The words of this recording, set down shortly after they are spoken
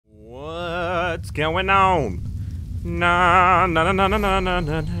What's going on? Na na na na na na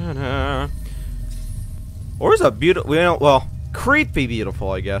na na. Or is a beautiful, well, creepy beautiful,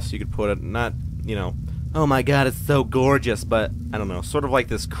 I guess you could put it. Not, you know, oh my god, it's so gorgeous, but I don't know, sort of like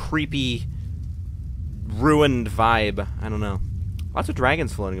this creepy, ruined vibe. I don't know. Lots of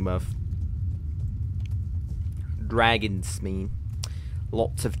dragons floating above. Dragons, mean.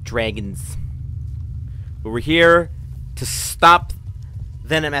 Lots of dragons. But we're here to stop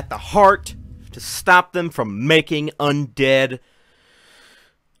Venom at the heart, to stop them from making undead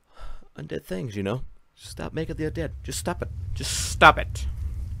things, you know? Stop making the undead. Just stop it. Just stop it.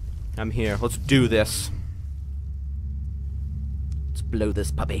 I'm here. Let's do this. Let's blow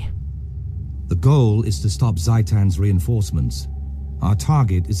this puppy. The goal is to stop Zaitan's reinforcements. Our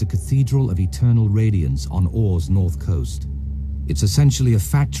target is a cathedral of eternal radiance on Or's north coast. It's essentially a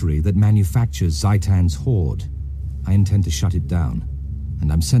factory that manufactures Zaitan's horde. I intend to shut it down,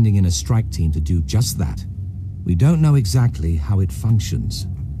 and I'm sending in a strike team to do just that. We don't know exactly how it functions,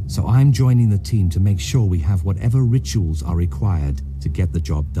 so I'm joining the team to make sure we have whatever rituals are required to get the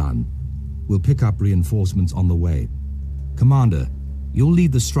job done. We'll pick up reinforcements on the way. Commander, you'll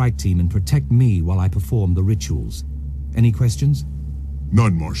lead the strike team and protect me while I perform the rituals. Any questions?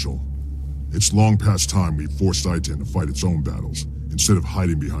 None, Marshal. It's long past time we forced Zaitan to fight its own battles, instead of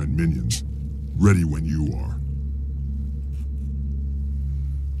hiding behind minions. Ready when you are.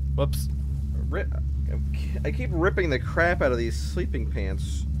 Whoops. I keep ripping the crap out of these sleeping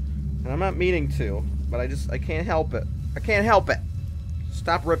pants. And I'm not meaning to, but I can't help it. I can't help it.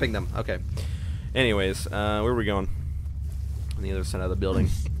 Stop ripping them. Okay. Anyways, where are we going? On the other side of the building.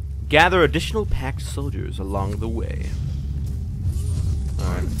 Gather additional packed soldiers along the way.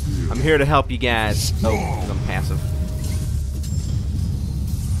 Alright. I'm here to help you guys. Oh, 'cause I'm passive.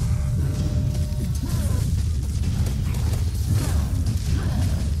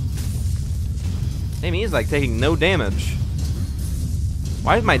 Damn, he's like taking no damage.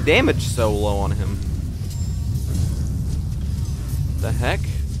 Why is my damage so low on him? The heck?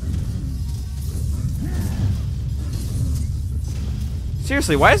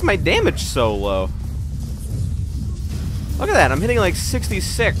 Seriously, why is my damage so low? Look at that, I'm hitting like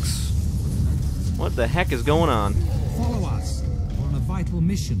 66. What the heck is going on? Follow us. We're on a vital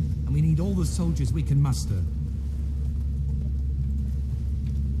mission, and we need all the soldiers we can muster.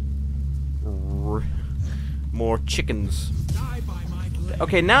 More chickens.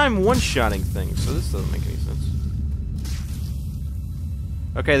 Okay, now I'm one-shotting things, so this doesn't make any sense.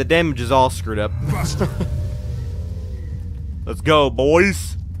 Okay, the damage is all screwed up. Let's go,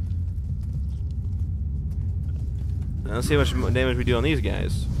 boys! Let's see how much damage we do on these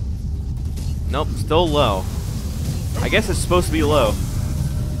guys. Nope, still low. I guess it's supposed to be low.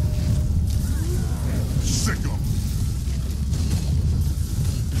 Sick 'em.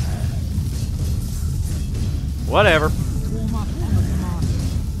 Whatever.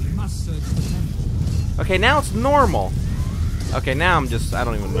 Okay, now it's normal. Okay, now I'm just, I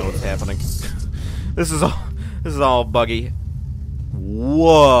don't even know what's happening. This is all buggy.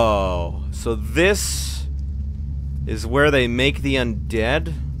 Whoa. So this is where they make the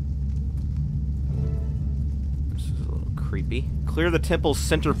undead? This is a little creepy. Clear the temple's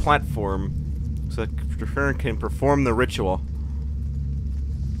center platform so that the Referent can perform the ritual.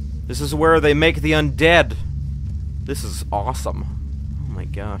 This is where they make the undead. This is awesome. Oh my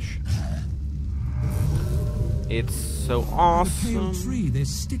gosh. It's so awesome. The pale tree, they're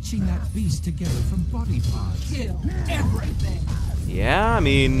stitching that beast together from body parts. Kill everything. Yeah, I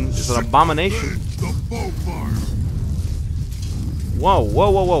mean, it's an abomination. Whoa, whoa,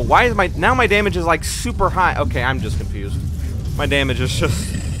 whoa, whoa. Why is now my damage is like super high. Okay, I'm just confused. My damage is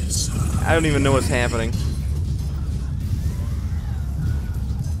just, I don't even know what's happening.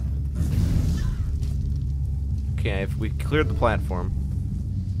 Okay, if we cleared the platform.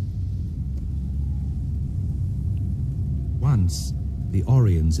 Once, the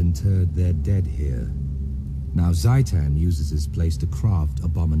Orions interred their dead here. Now Zaitan uses this place to craft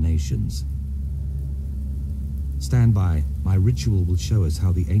abominations. Stand by. My ritual will show us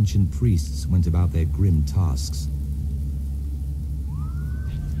how the ancient priests went about their grim tasks.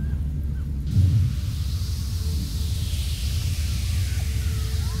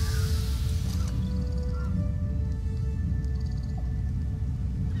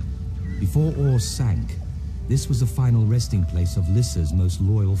 Before Or sank, this was the final resting place of Lissa's most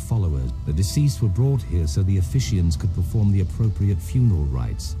loyal followers. The deceased were brought here so the officiants could perform the appropriate funeral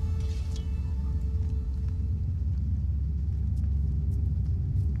rites.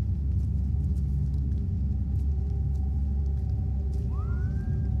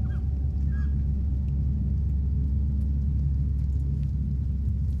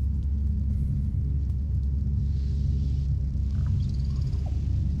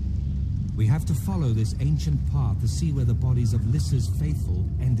 We have to follow this ancient path to see where the bodies of Lissa's faithful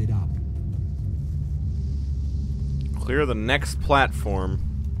ended up. Clear the next platform.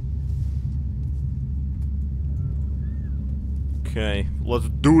 Okay, let's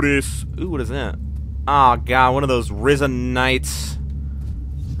do this. Ooh, what is that? Oh god, one of those risen knights.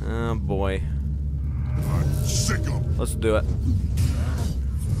 Oh boy. Let's do it.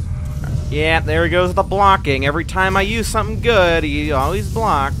 Yeah, there he goes with the blocking. Every time I use something good, he always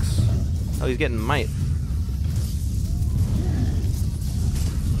blocks. Oh, he's getting might.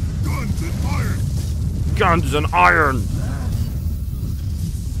 Guns and iron! Guns and iron!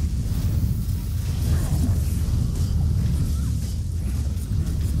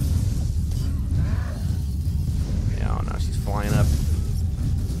 Yeah, oh no, she's flying up.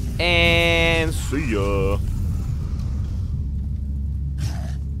 And see ya.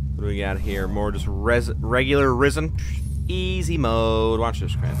 What do we got here? More just regular risen. Easy mode. Watch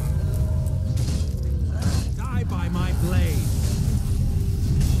this crap. Die by my blade.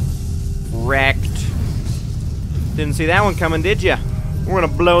 Wrecked. Didn't see that one coming, did ya? We're gonna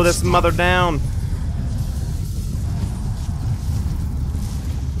blow this mother down.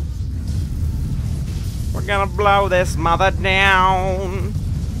 We're gonna blow this mother down.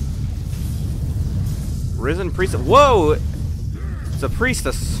 Risen priestess. Whoa! It's a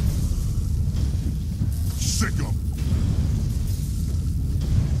priestess. Sick 'em!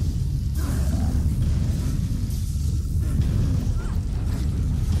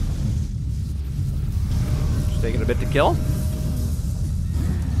 Just taking a bit to kill.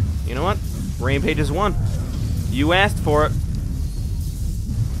 You know what? Rampage is won. You asked for it.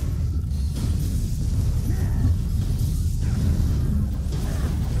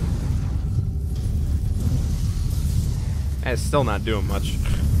 That's still not doing much.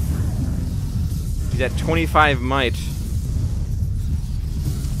 He's at 25 might.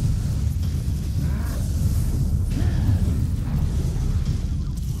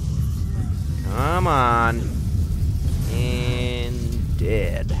 Come on. And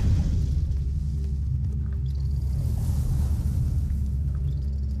dead.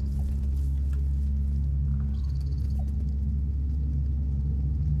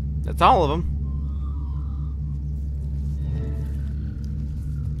 That's all of them.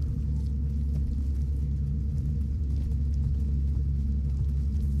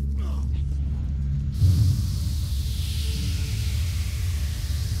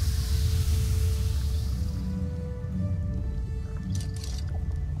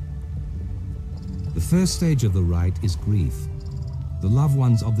 The first stage of the rite is grief. The loved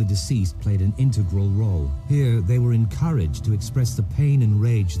ones of the deceased played an integral role. Here, they were encouraged to express the pain and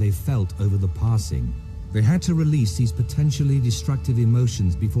rage they felt over the passing. They had to release these potentially destructive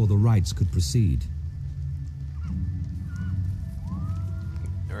emotions before the rites could proceed.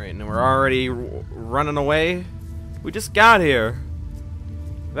 Alright, now we're already running away. We just got here.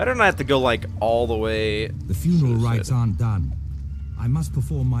 Better not have to go, like, all the way. The funeral rites aren't done. I must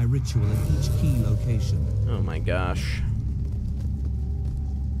perform my ritual at each key location. Oh my gosh.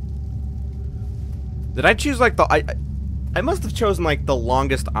 Did I choose like the I must have chosen like the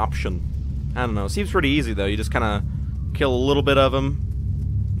longest option. I don't know. Seems pretty easy though. You just kind of kill a little bit of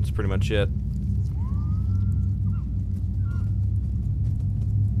them. That's pretty much it.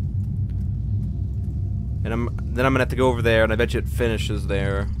 And then I'm gonna have to go over there, and I bet you it finishes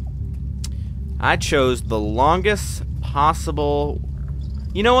there. I chose the longest possible.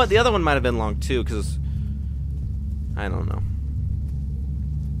 You know what? The other one might have been long too, because I don't know.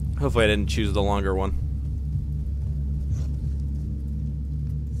 Hopefully I didn't choose the longer one.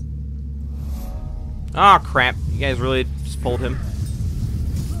 Ah, oh, crap. You guys really just pulled him.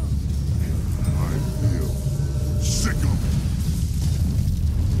 I feel sick of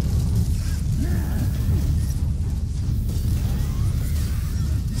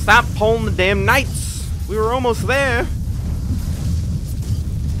it. Stop pulling the damn knights! We were almost there.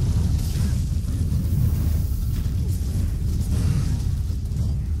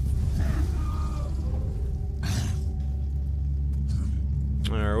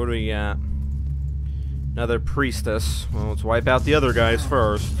 Alright, what do we got? Another priestess. Well, let's wipe out the other guys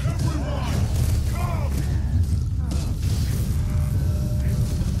first.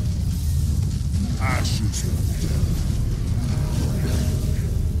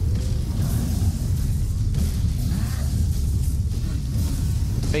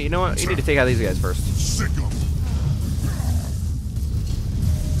 Hey, you know what? You need to take out these guys first.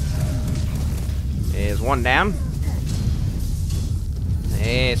 There's one down.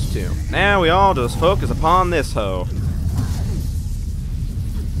 There's two. Now we all just focus upon this hoe.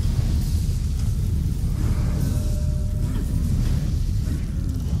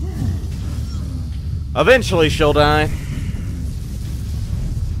 Eventually she'll die.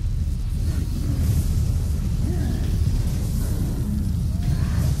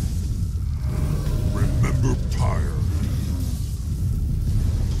 Remember Pyre.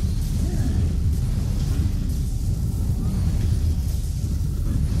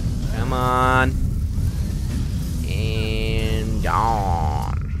 Come on. And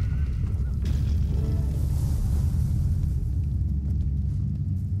on.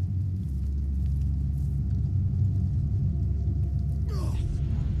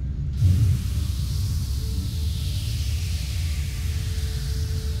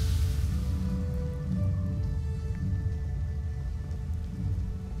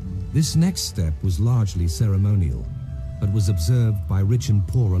 This next step was largely ceremonial, but was observed by rich and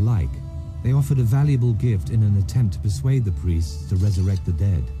poor alike. They offered a valuable gift in an attempt to persuade the priests to resurrect the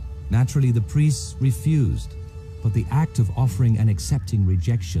dead. Naturally, the priests refused, but the act of offering and accepting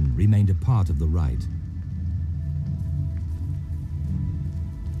rejection remained a part of the rite.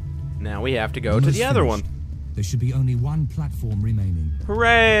 Now we have to go to the other one. There should be only one platform remaining.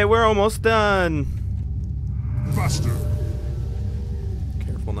 Hooray, we're almost done. Faster.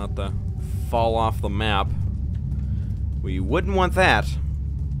 Careful not to fall off the map. We wouldn't want that.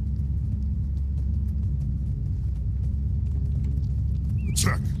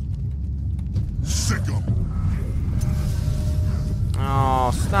 Attack. Sick 'em. Oh,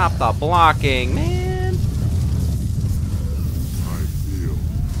 stop the blocking, man. I feel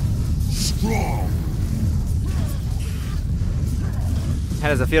strong. How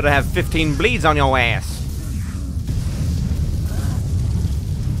does it feel to have 15 bleeds on your ass?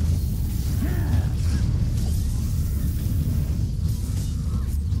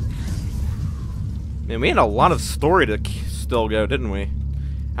 Man, we had a lot of story to still go, didn't we?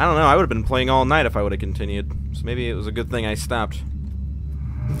 I don't know, I would have been playing all night if I would have continued. So maybe it was a good thing I stopped.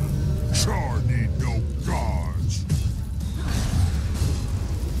 Charr need no guards.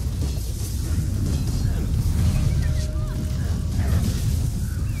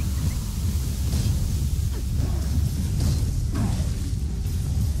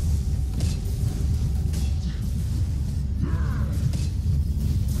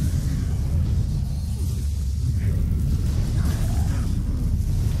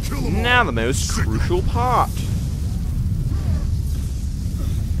 Now the most crucial part.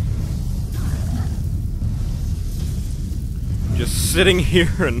 Just sitting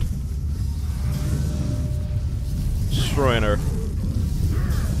here and destroying her.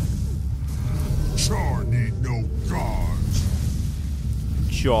 Charr need no guards.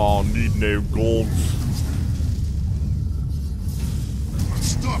 Charr need no goals. I'm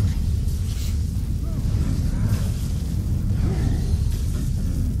stuck.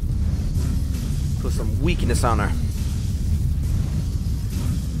 Put some weakness on her.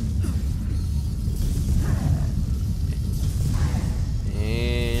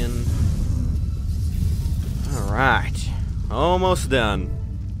 And alright. Almost done.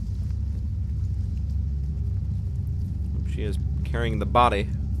 She is carrying the body.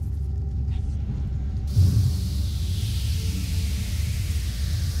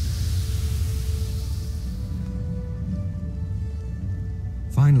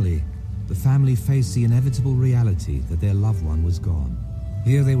 Finally, the family faced the inevitable reality that their loved one was gone.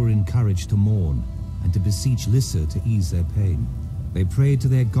 Here they were encouraged to mourn and to beseech Lissa to ease their pain. They prayed to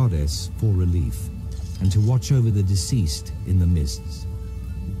their goddess for relief and to watch over the deceased in the mists.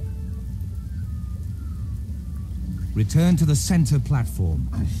 Return to the center platform.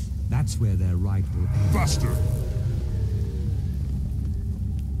 That's where their rite will end. Faster.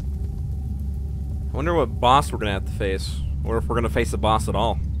 I wonder what boss we're gonna have to face, or if we're gonna face a boss at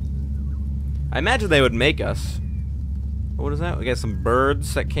all. I imagine they would make us. What is that? We got some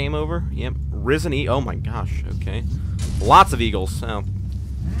birds that came over. Yep. Risen oh my gosh, okay. Lots of eagles. Oh.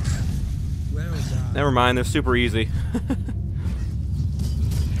 Never mind, they're super easy.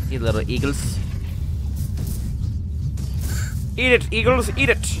 You little eagles. Eat it, eagles, eat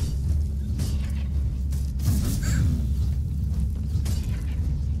it! Is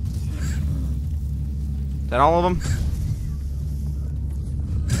that all of them?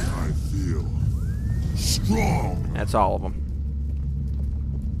 I feel strong. That's all of them.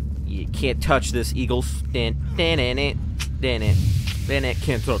 You can't touch this, eagles. Can't touch this.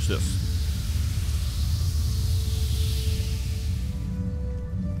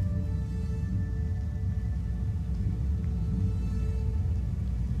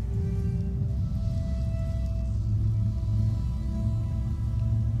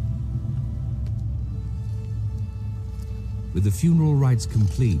 With the funeral rites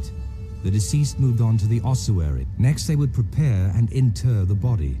complete, the deceased moved on to the ossuary. Next, they would prepare and inter the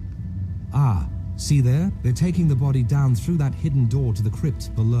body. Ah, See there? They're taking the body down through that hidden door to the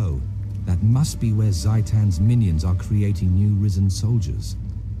crypt below. That must be where Zaitan's minions are creating new risen soldiers.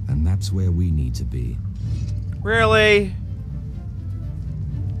 And that's where we need to be. Really?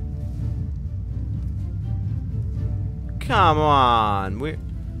 Come on.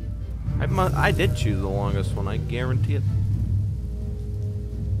 I did choose the longest one, I guarantee it.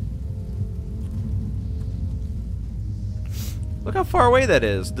 Look how far away that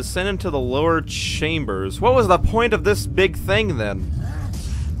is. Descend into the lower chambers. What was the point of this big thing then?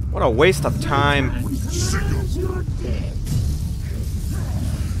 What a waste of time.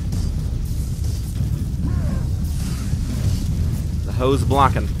 The hose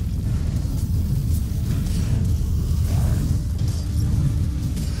blocking.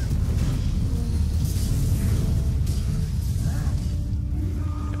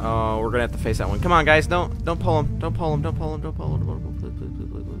 Oh, we're gonna have to face that one. Come on, guys! Don't pull him! Don't pull him! Don't pull him! Don't pull him! Please, please, please,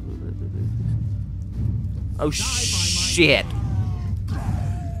 please, please, please, please. Oh shit!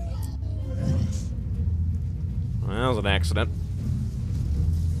 Well, that was an accident.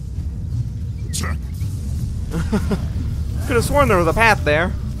 Check. Could have sworn there was a path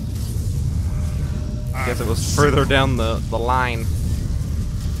there. I guess it was further down the line.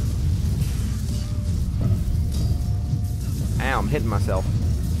 Ow, I'm hitting myself.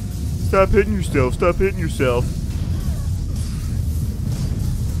 Stop hitting yourself. Stop hitting yourself.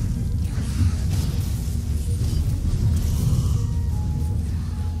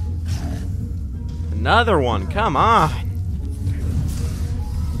 Another one. Come on.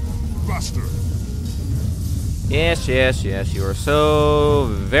 Faster. Yes, yes, yes. You are so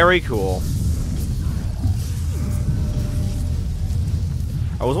very cool.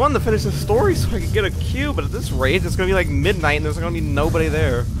 I was wanting to finish the story so I could get a queue, but at this rate, it's gonna be like midnight and there's gonna be nobody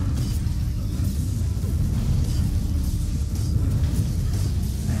there.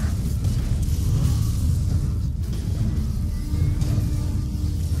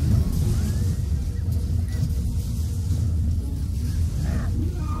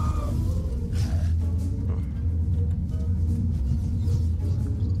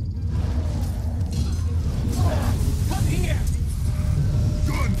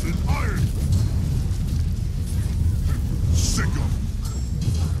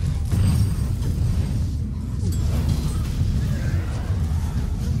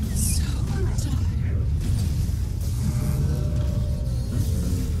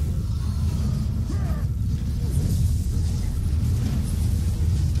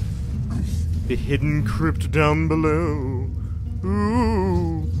 The hidden crypt down below.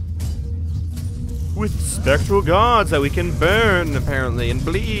 Ooh. With spectral gods that we can burn, apparently, and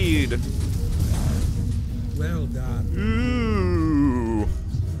bleed. Well done. Ooh.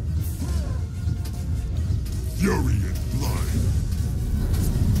 Fury and blood.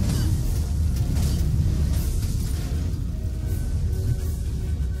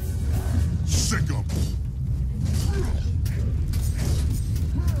 Sick 'em.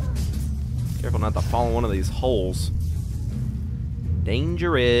 Careful not to fall in one of these holes.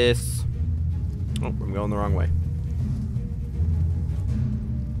 Dangerous. Oh, I'm going the wrong way.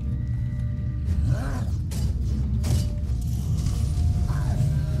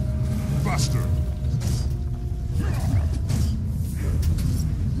 Faster.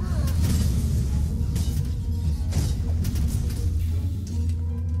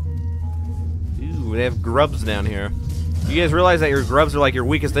 Ooh, they have grubs down here. You guys realize that your grubs are like your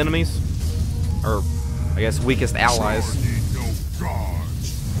weakest enemies? Or, I guess, weakest allies. Need no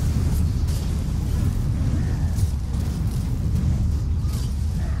gods.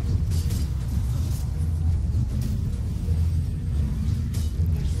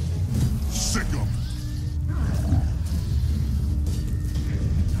 Sick 'em.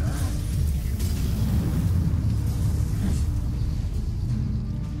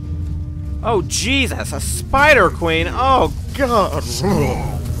 Oh, Jesus, a spider queen! Oh, God!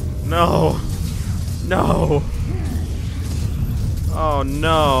 No. No. Oh,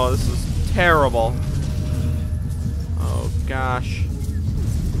 no, this is terrible. Oh, gosh.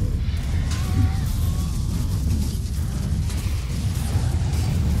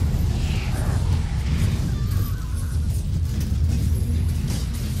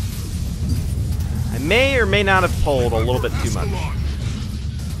 I may or may not have pulled a little bit too much.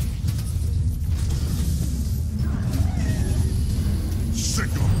 Sick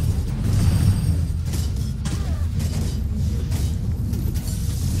 'em.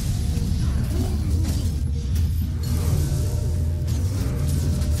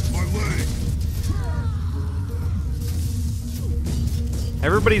 My leg.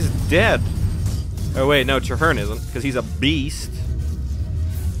 Everybody's dead. Oh wait, no, Chahern isn't, because he's a beast.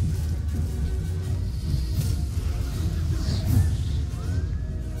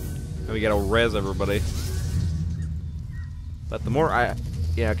 And we gotta res everybody. But the more I...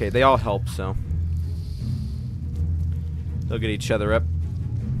 Yeah, okay, they all help, so... They'll get each other up.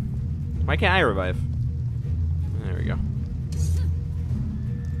 Why can't I revive? There we go.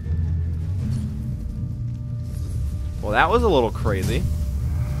 Well, that was a little crazy.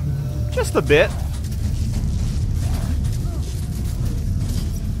 Just a bit.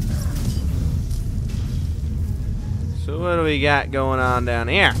 So what do we got going on down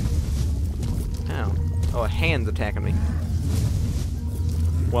here? Ow. Oh, a hand's attacking me.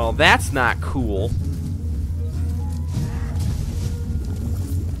 Well, that's not cool.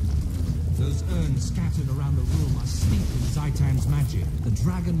 Those urns scattered around the room are steeped in Zaitan's magic. The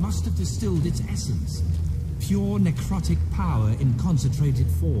dragon must have distilled its essence. Pure necrotic power in concentrated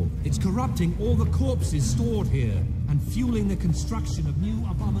form. It's corrupting all the corpses stored here and fueling the construction of new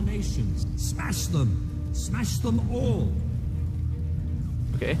abominations. Smash them! Smash them all!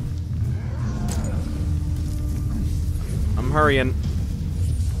 Okay. I'm hurrying.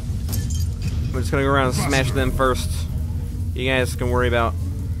 I'm just gonna go around and smash them first. You guys can worry about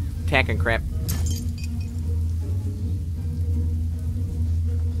attacking crap.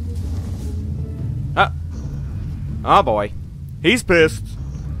 Ah! Oh boy. He's pissed.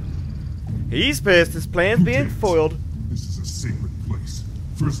 He's pissed. His plan's being foiled. This is a sacred place.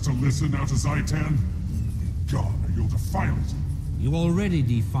 First to listen, now to Zaitan. God, you'll defile it. You already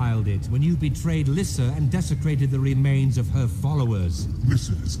defiled it when you betrayed Lissa and desecrated the remains of her followers.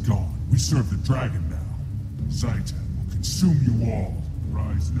 Lissa is gone. We serve the dragon now. Zaitan will consume you all.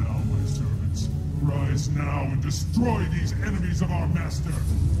 Rise now, my servants. Rise now and destroy these enemies of our master.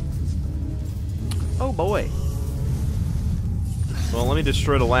 Oh boy. Well, let me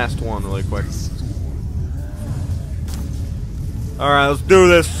destroy the last one really quick. Alright, let's do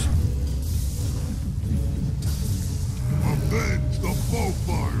this. Avenge the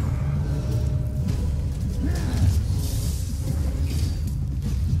bowfire!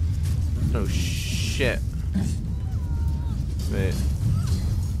 Oh shit. Wait.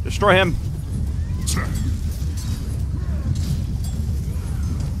 Destroy him!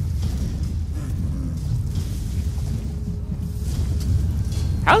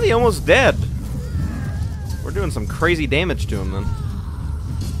 How's he almost dead? We're doing some crazy damage to him then.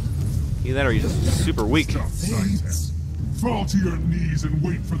 Either that or he's just super weak. Fall to your knees and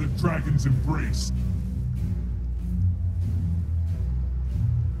wait for the dragon's embrace.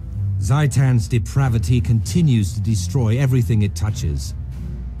 Zaitan's depravity continues to destroy everything it touches.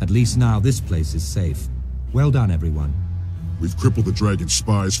 At least now this place is safe. Well done, everyone. We've crippled the dragon's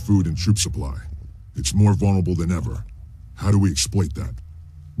spies, food, and troop supply. It's more vulnerable than ever. How do we exploit that?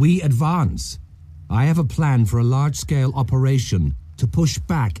 We advance. I have a plan for a large-scale operation to push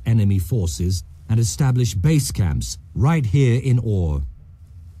back enemy forces and establish base camps right here in Or.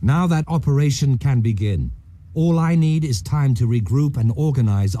 Now that operation can begin. All I need is time to regroup and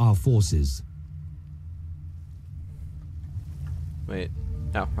organize our forces. Wait.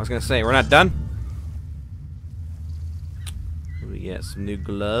 Oh, I was gonna say, we're not done? We get some new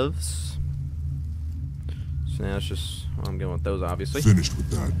gloves. So now it's just... Well, I'm going with those, obviously. Finished with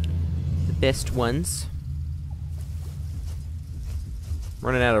that. The best ones.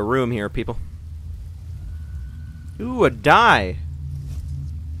 Running out of room here, people. Ooh, a dye!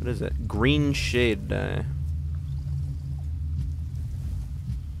 What is it? Green shade dye.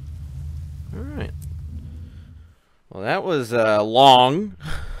 Alright. Well, that was long.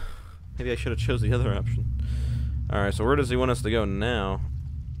 Maybe I should have chose the other option. Alright, so where does he want us to go now?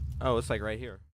 Oh, it's like right here.